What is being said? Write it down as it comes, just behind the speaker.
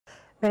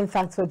And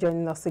thanks for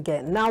joining us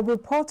again. Now,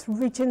 reports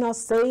reaching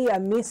us say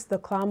amidst the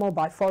clamor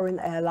by foreign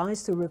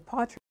airlines to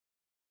repatriate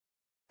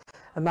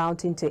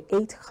amounting to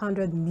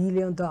 $800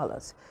 million.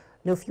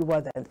 No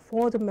fewer than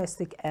 4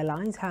 domestic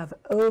airlines have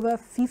over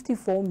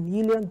 $54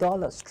 million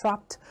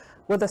trapped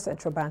with the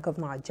Central Bank of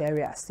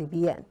Nigeria,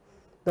 CBN.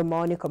 The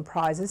money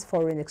comprises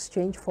foreign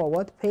exchange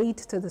forward paid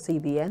to the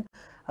CBN,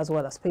 as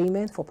well as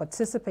payment for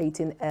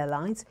participating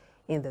airlines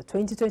in the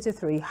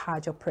 2023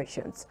 Hajj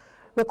operations.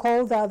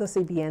 Recall that the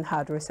CBN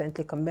had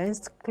recently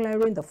commenced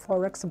clearing the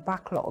forex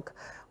backlog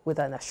with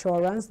an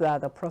assurance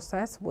that the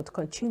process would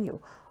continue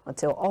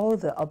until all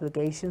the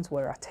obligations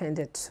were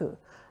attended to.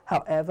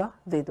 However,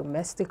 the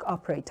domestic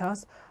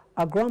operators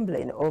are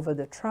grumbling over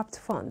the trapped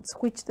funds,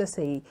 which they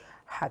say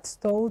had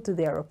stalled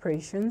their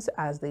operations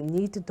as they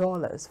need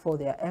dollars for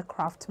their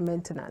aircraft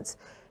maintenance,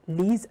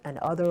 lease and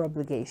other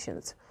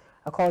obligations.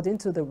 According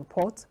to the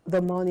report,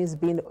 the monies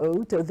being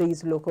owed to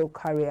these local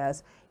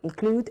carriers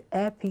include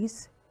Air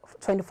Peace,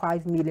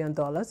 $25 million,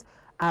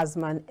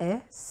 Azman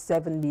Air,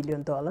 $7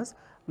 million,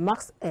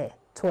 Max Air,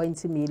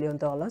 $20 million,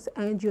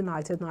 and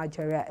United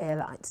Nigeria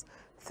Airlines,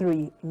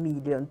 $3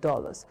 million,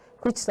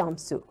 which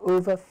sums to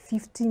over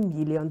 $50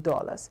 million.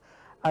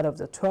 Out of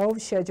the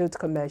 12 scheduled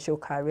commercial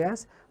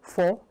carriers,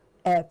 4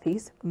 Air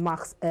Peace,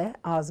 Max Air,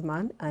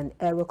 Azman, and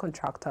Aero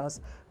contractors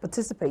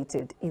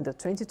participated in the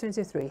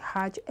 2023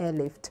 Hajj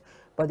airlift,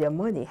 but their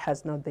money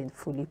has not been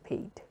fully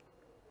paid.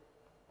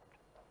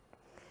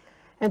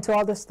 And to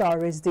other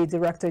stories, the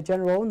Director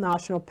General,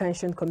 National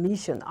Pension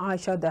Commission,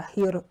 Aisha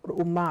Dahir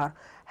Umar,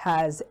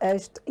 has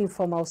urged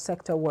informal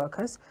sector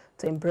workers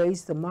to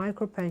embrace the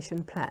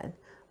micro-pension plan.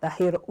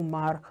 Dahir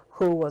Umar,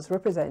 who was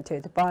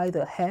represented by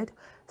the head,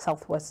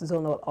 Southwest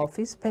Zonal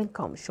Office,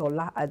 PENCOM,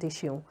 Shola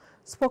Adesina,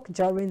 spoke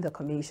during the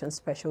Commission's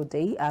special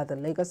day at the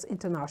Lagos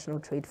International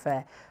Trade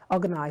Fair,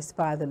 organized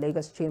by the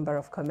Lagos Chamber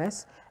of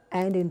Commerce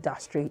and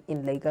Industry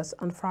in Lagos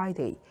on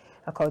Friday.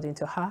 According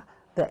to her,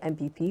 the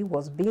MPP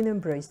was being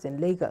embraced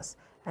in Lagos,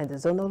 and the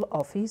zonal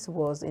office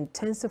was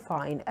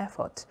intensifying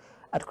efforts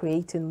at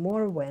creating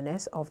more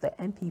awareness of the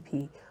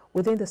MPP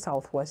within the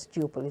Southwest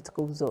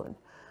geopolitical zone.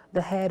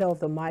 The head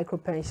of the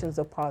micro-pensions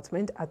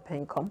department at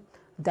PENCOM,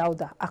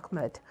 Dauda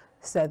Ahmed,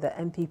 said the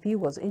MPP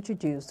was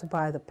introduced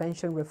by the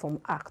Pension Reform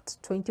Act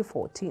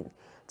 2014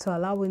 to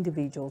allow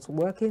individuals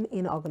working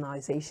in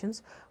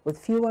organizations with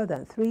fewer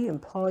than 3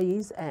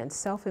 employees and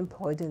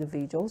self-employed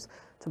individuals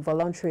to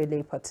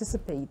voluntarily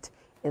participate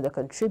in the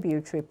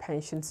contributory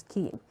pension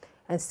scheme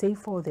and save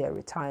for their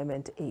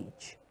retirement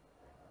age.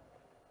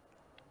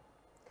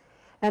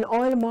 And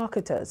oil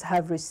marketers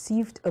have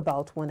received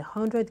about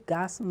 100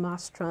 gas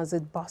mass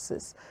transit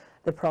buses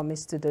they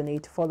promised to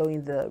donate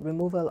following the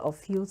removal of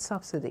fuel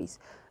subsidies.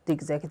 The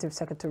Executive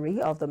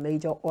Secretary of the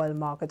Major Oil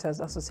Marketers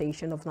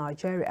Association of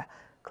Nigeria,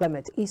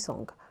 Clement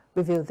Isong,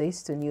 revealed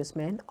this to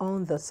newsmen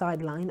on the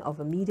sideline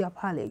of a media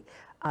parley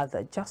at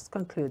the just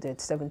concluded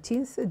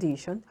 17th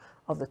edition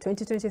of the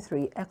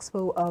 2023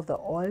 Expo of the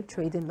Oil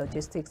Trading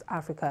Logistics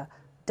Africa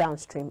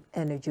Downstream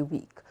Energy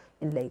Week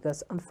in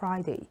Lagos on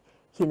Friday.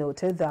 He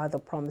noted that the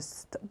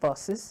promised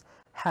buses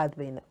had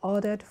been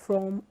ordered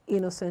from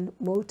Innocent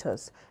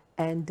Motors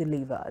and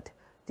delivered.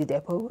 The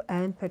Depot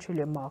and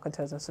Petroleum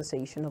Marketers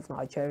Association of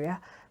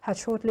Nigeria had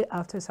shortly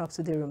after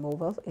subsidy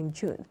removal in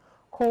June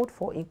called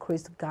for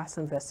increased gas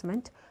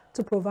investment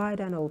to provide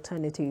an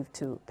alternative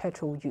to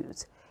petrol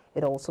use.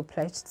 It also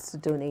pledged to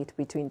donate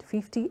between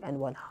 50 and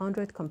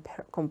 100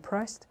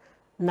 compressed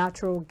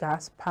natural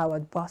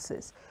gas-powered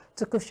buses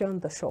to cushion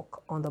the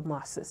shock on the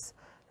masses.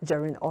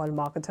 During oil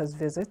marketers'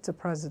 visit to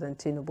President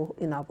Tinubu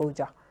in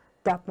Abuja,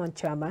 DAPMAN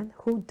chairman,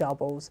 who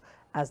doubles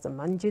as the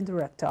managing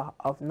director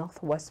of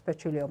Northwest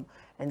Petroleum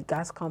and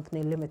Gas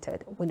Company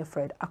Limited,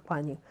 Winifred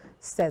Akpanyi,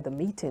 said the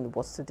meeting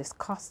was to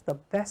discuss the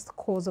best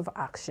course of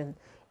action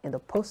in the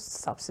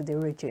post-subsidy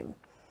regime.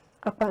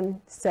 Akpan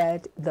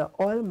said the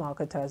oil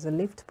marketers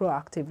lived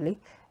proactively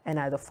and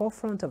at the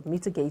forefront of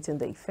mitigating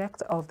the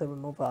effect of the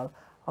removal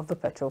of the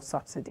petrol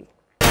subsidy.